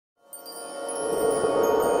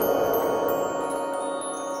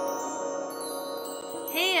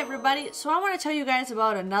everybody, so I want to tell you guys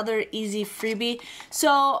about another easy freebie.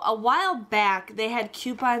 So a while back they had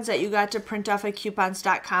coupons that you got to print off at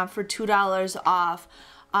coupons.com for $2 off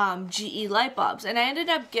GE light bulbs, and I ended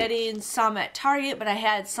up getting some at Target, but I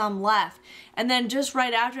had some left. And then just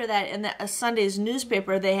right after that in the Sunday's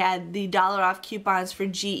newspaper they had the $1 off coupons for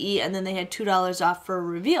GE, and then they had $2 off for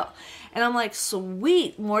Reveal. And I'm like,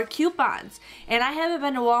 sweet, more coupons. And I haven't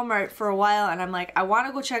been to Walmart for a while, and I'm like, I want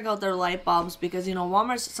to go check out their light bulbs because, you know,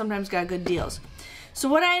 Walmart's sometimes got good deals. So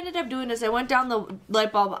what I ended up doing is I went down the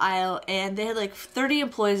light bulb aisle, and they had like 30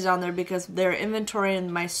 employees down there because they're inventorying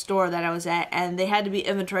my store that I was at, and they had to be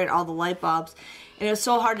inventorying all the light bulbs. And it was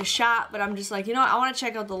so hard to shop, but I'm just like, you know what, I want to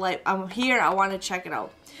check out the light. I'm here, I want to check it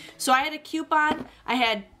out. So I had a coupon. I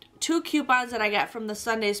had 2 coupons that I got from the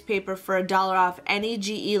Sunday's paper for $1 off any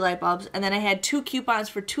GE light bulbs, and then I had 2 coupons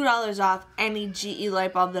for $2 off any GE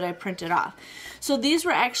light bulb that I printed off. So these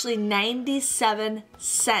were actually 97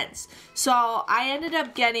 cents. So I ended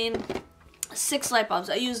up getting 6 light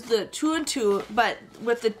bulbs. I used the 2 and 2, but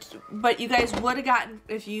you guys would have gotten,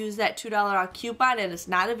 if you use that $2 off coupon and it's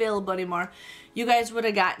not available anymore, you guys would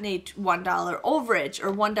have gotten a $1 overage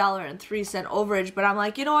or $1.03 overage. But I'm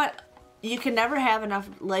like, you know what? You can never have enough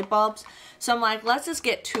light bulbs. So I'm like, let's just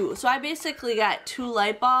get 2. So I basically got 2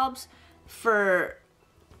 light bulbs for,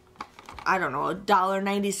 I don't know,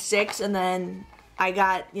 $1.96, and then I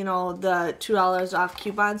got, you know, the $2 off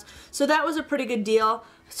coupons. So that was a pretty good deal.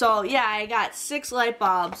 So yeah, I got 6 light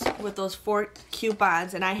bulbs with those 4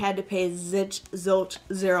 coupons, and I had to pay zilch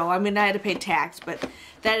zero. I mean, I had to pay tax, but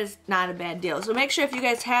that is not a bad deal. So make sure if you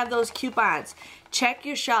guys have those coupons, check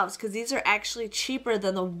your shelves, because these are actually cheaper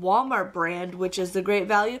than the Walmart brand, which is the Great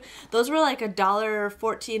Value. Those were like $1.14,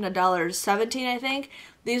 $1.17, I think.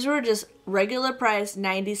 These were just regular price,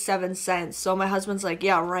 97 cents. So my husband's like,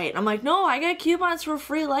 yeah, right. I'm like, no, I got coupons for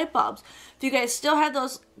free light bulbs. If you guys still have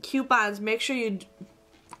those coupons, make sure you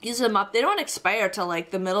use them up. They don't expire till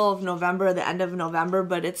like the middle of November, the end of November,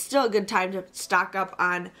 but it's still a good time to stock up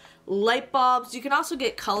on light bulbs. You can also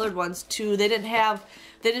get colored ones too. They just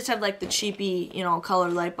have like the cheapy, you know,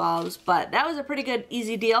 colored light bulbs, but that was a pretty good,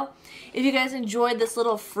 easy deal. If you guys enjoyed this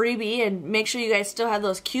little freebie, and make sure you guys still have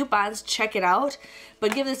those coupons, check it out.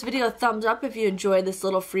 But give this video a thumbs up if you enjoyed this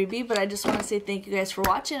little freebie. But I just want to say thank you guys for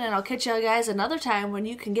watching, and I'll catch you guys another time when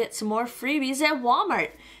you can get some more freebies at Walmart.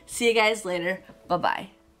 See you guys later.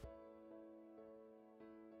 Bye-bye.